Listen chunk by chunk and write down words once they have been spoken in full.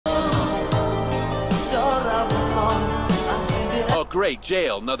great,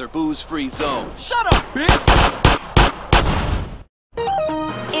 jail, another booze-free zone. Shut up, bitch!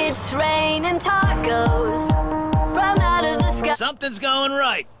 It's raining tacos from out of the sky. Something's going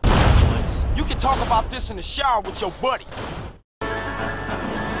right. You can talk about this in the shower with your buddy.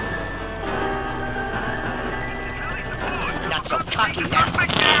 Not so cocky now.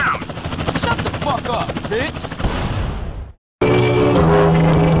 Shut the fuck up, bitch!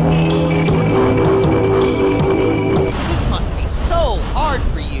 This must be so hard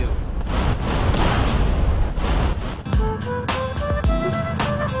for you.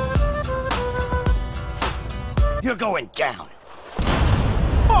 You're going down.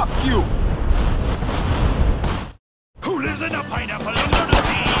 Fuck you! Who lives in a pineapple under the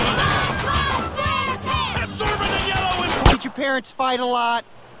sea? Absorbent and yellow and... Did your parents fight a lot?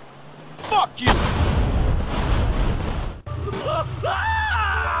 Fuck you!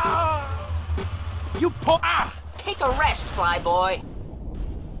 You Take a rest, flyboy.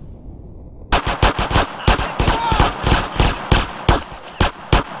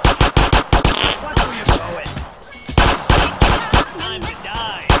 Time to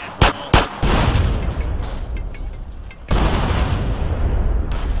die, asshole.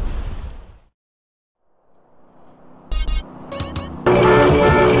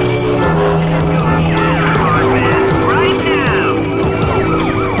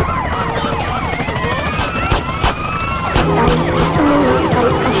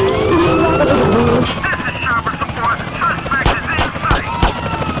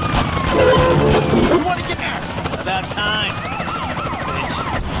 About time, son of a bitch.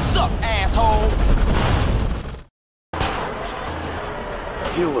 suck, asshole!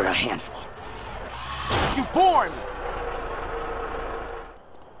 You were a handful. You bore me!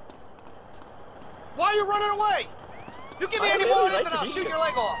 Why are you running away? You give me any more of this and I'll shoot your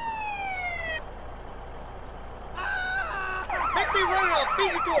leg off. Make me run and I'll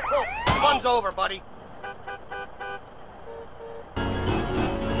beat you to a pulp. Fun's over, buddy.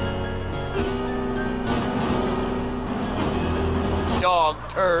 Dog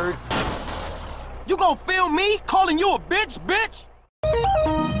turd. You gonna film me calling you a bitch, bitch?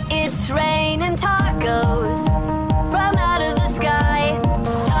 It's raining tacos from out of the sky.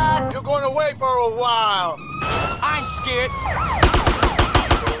 You're going away for a while. I ain't scared.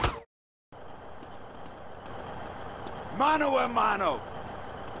 Mano a mano.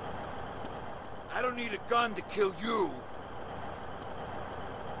 I don't need a gun to kill you.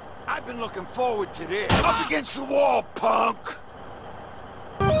 I've been looking forward to this. Up against the wall, punk!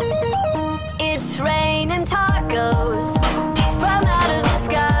 It's raining tacos from out of the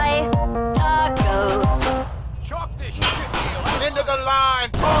sky. Tacos. Chalk this shit deal into the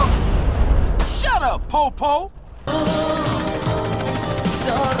line, punk! Shut up, Popo!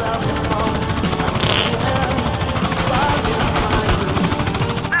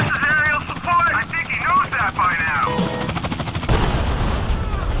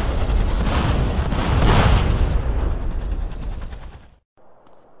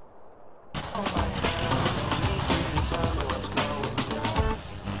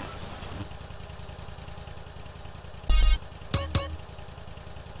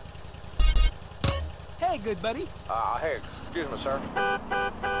 Hey, good buddy. Hey, excuse me, sir.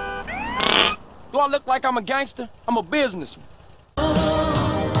 Do I look like I'm a gangster? I'm a businessman. Shoot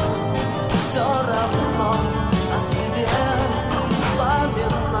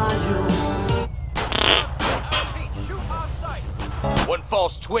on sight. One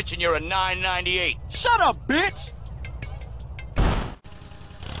false twitch and you're a 998. Shut up, bitch!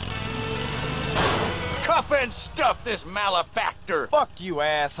 Cuff and stuff this malefactor. Fuck you,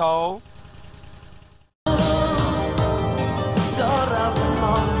 asshole.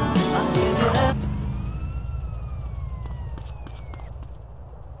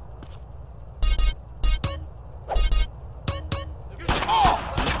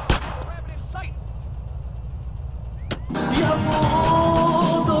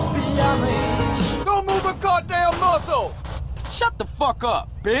 Don't move a goddamn muscle! Shut the fuck up,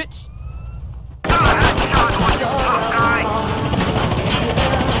 bitch!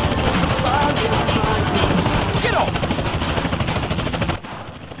 Get off!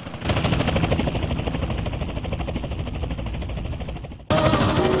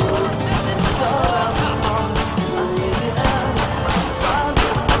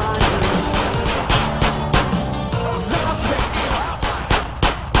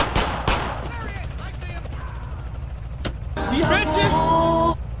 Bitches!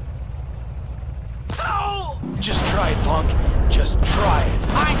 Just try it, punk. Just try it.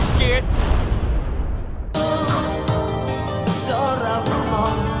 I ain't scared.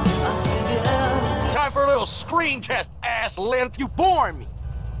 Time for a little scream. screen test, ass length. You boring me.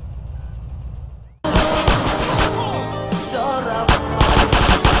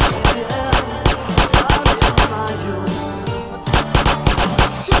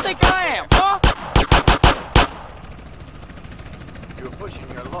 What you think I am, huh? You're pushing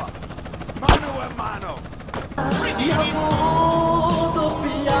your luck. Mano a mano.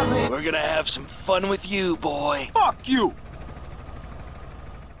 We're gonna have some fun with you, boy. Fuck you.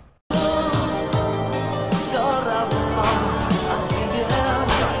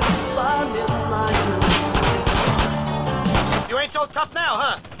 You ain't so tough now,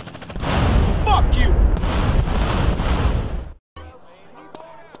 huh? Fuck you.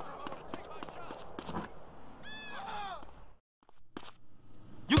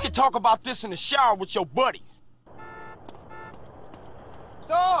 You can talk about this in the shower with your buddies.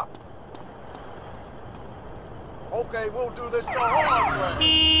 Stop! Okay, we'll do this the hard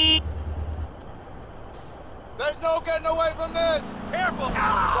way. There's no getting away from this! Careful!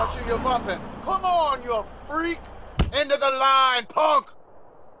 Watching your bumping. Come on, you freak! Into the line, punk!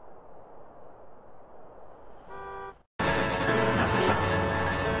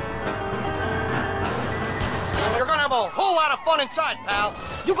 You're gonna have a whole lot of fun inside, pal.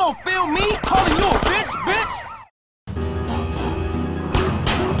 You gonna film me calling you a bitch?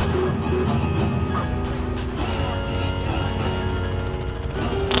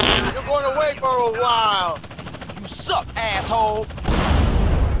 You're going away for a while! You suck, asshole.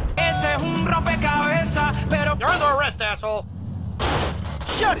 You're under arrest, asshole.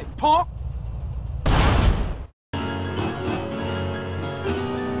 Shut it, punk.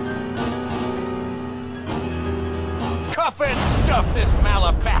 Cuff and stuff this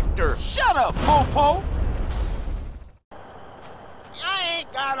malefactor. Shut up, Popo. I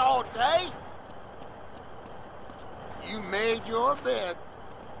ain't got all day! You made your bed.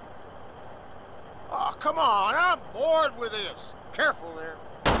 Oh, come on, I'm bored with this. Careful there.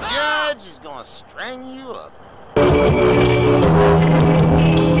 Judge is gonna strangle you up.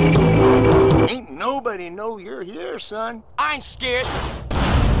 Ain't nobody know you're here, son. I ain't scared.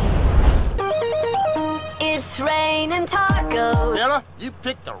 It's raining tacos. Fella, you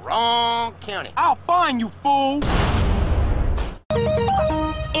picked the wrong county. I'll find you, fool.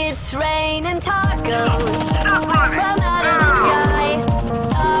 It's raining tacos. From out of the sky.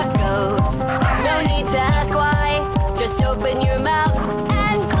 Tacos. No need to ask why. Just open your mouth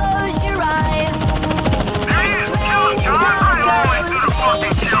and close your eyes. It's raining tacos.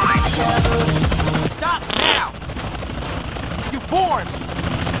 Stop now. You boring me.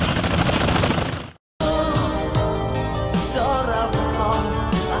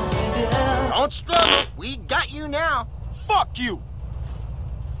 Don't struggle, we got you now. Fuck you.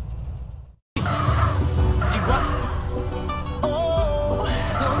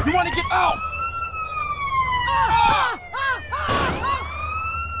 You wanna get out?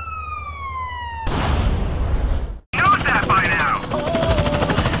 Use that by now.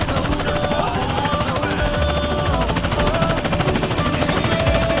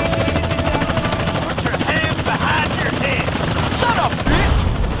 Put your hands behind your head. Shut up, bitch.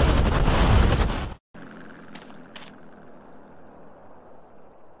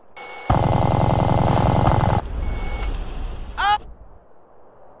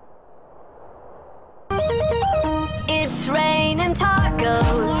 It's raining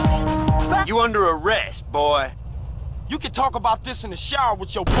tacos. You under arrest, boy. You can talk about this in the shower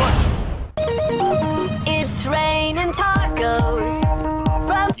with your buddy. It's raining tacos.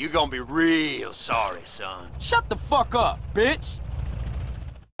 From You gonna be real sorry, son. Shut the fuck up, bitch.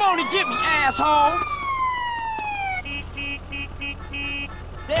 Come on and get me, asshole.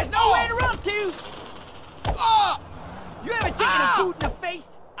 There's nowhere to run to. You ever taken a boot in the face?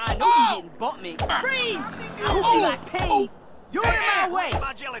 I know you didn't bump me. Freeze! I hope you like pain. You're in my way.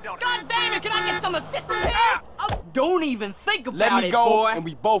 My jelly donut. God damn it, can I get some assistance here? Don't even think about Let me it, go, boy. and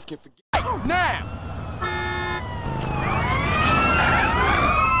we both can forget. Now.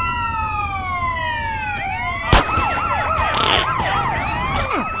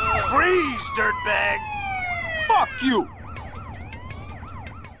 Freeze, dirtbag! Fuck you.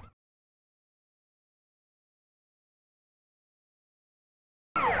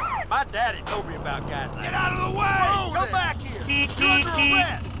 My daddy told me about guys like Get out of the way! Come back here. You're under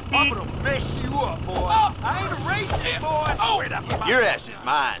arrest. I'm gonna mess you up, boy. I ain't a racist, boy. Wait up. Your ass is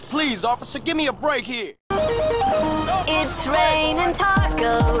mine. Please, officer, give me a break here. It's raining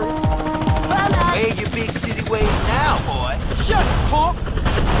tacos. From out Where your big city ways now, boy? Shut it, punk.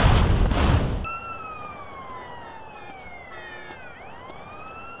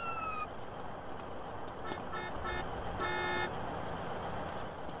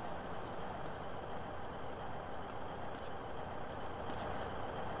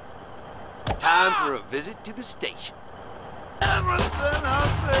 Time for a visit to the station. Everything I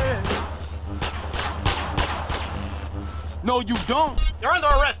said. No, you don't. You're under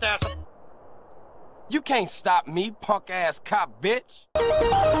arrest, asshole. You can't stop me, punk-ass cop bitch.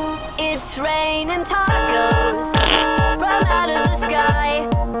 It's raining tacos from out of the sky.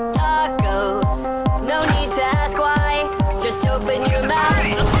 Tacos, no need to ask why. Just open your mouth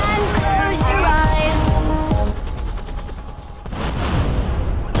and close your eyes.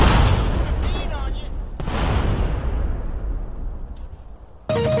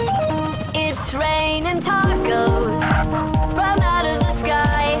 It's raining tacos from out of the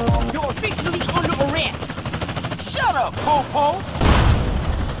sky. You're officially under arrest. Shut up, po-po.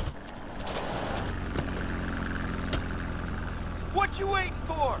 What you waiting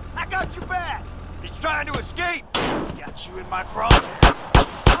for? I got your back. He's trying to escape. Got you in my crosshair.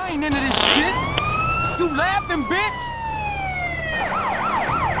 I ain't into this shit. You laughing, bitch?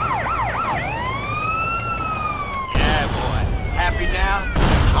 Yeah, boy. Happy now?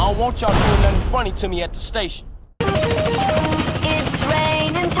 I don't want y'all doing nothing funny to me at the station. It's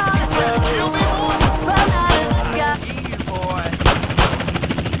raining tacos from out of the sky. Easy, boy.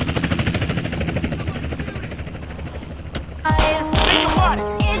 Think about it.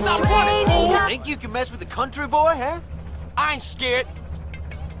 It's raining tacos. Think you can mess with the country boy, huh? I ain't scared.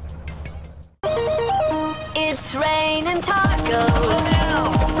 It's raining tacos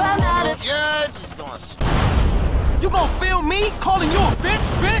from out of. Judge is gonna. You gonna film me calling you a bitch,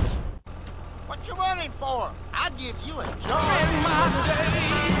 bitch? What you running for? I'll give you a job.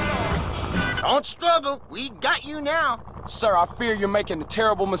 Don't struggle. We got you now. Sir, I fear you're making a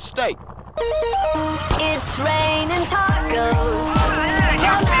terrible mistake. It's raining tacos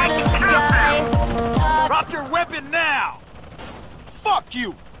from out of the sky. Drop your weapon now! Fuck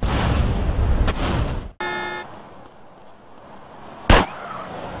you!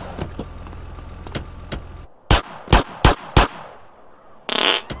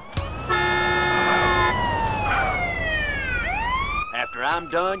 After I'm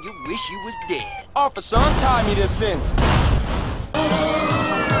done, you wish you was dead. Officer, untie me this sentence.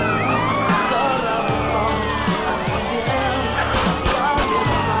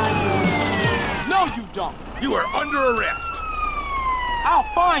 No, you don't. You are under arrest. I'll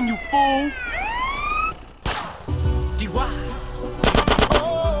find you, fool.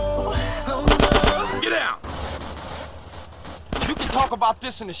 Get out! You can talk about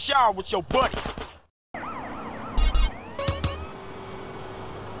this in the shower with your buddy.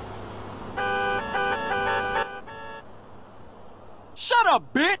 Shut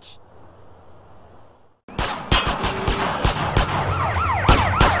up, bitch!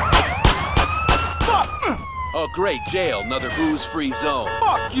 Fuck! Oh, great jail, another booze-free zone.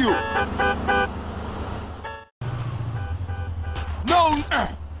 Fuck you! No!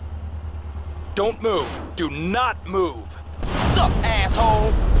 Don't move. Do not move. What's up,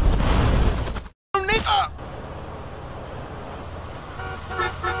 asshole?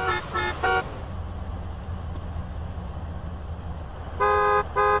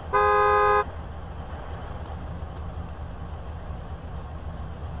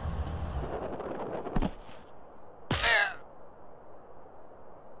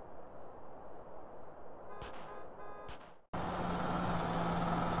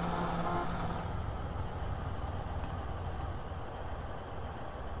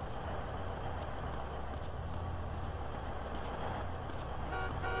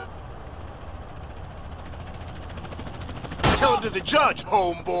 Tell it to the judge,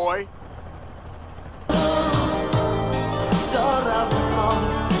 homeboy.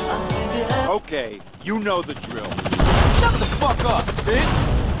 Okay, you know the drill. Shut the fuck up, bitch!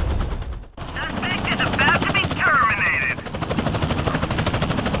 Suspect is about to be terminated.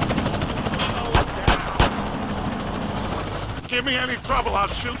 Give me any trouble, I'll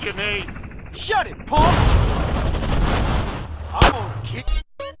shoot your knee. Shut it, punk! I'm gonna kick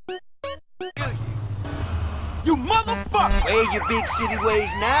You motherfucker! Where your big city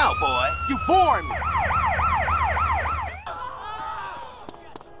ways now, boy? You boring me!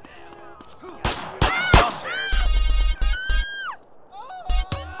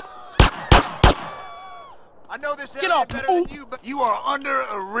 I know this Get area off, better fool. than you, but you are under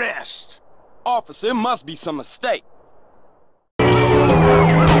arrest. Officer, it must be some mistake. You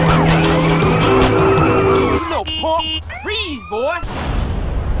know, punk! Freeze, boy.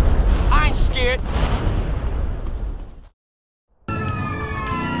 I ain't scared.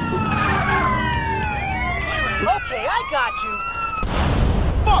 Okay, I got you.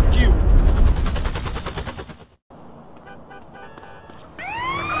 Fuck you!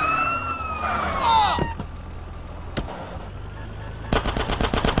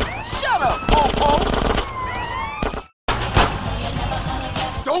 Shut up,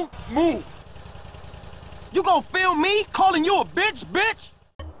 calling you a bitch, bitch?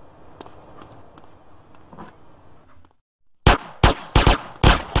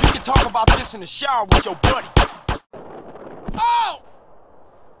 You can talk about this in the shower with your buddy. Oh!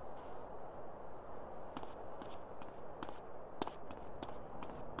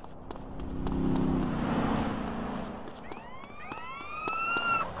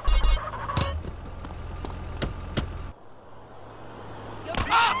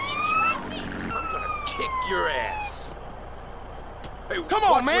 Kick your ass. Hey, Come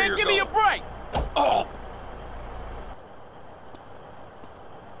on, man, give me a break. Oh!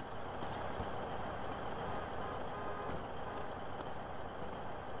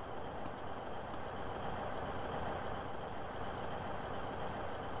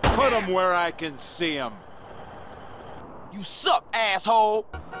 Put him where I can see him. You suck, asshole.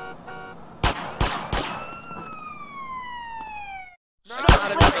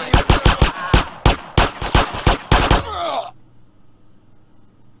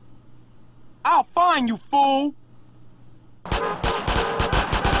 I'll find you, fool!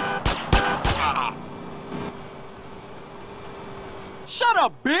 Shut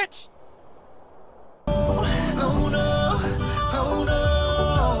up, bitch!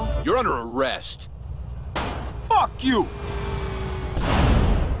 You're under arrest. Fuck you!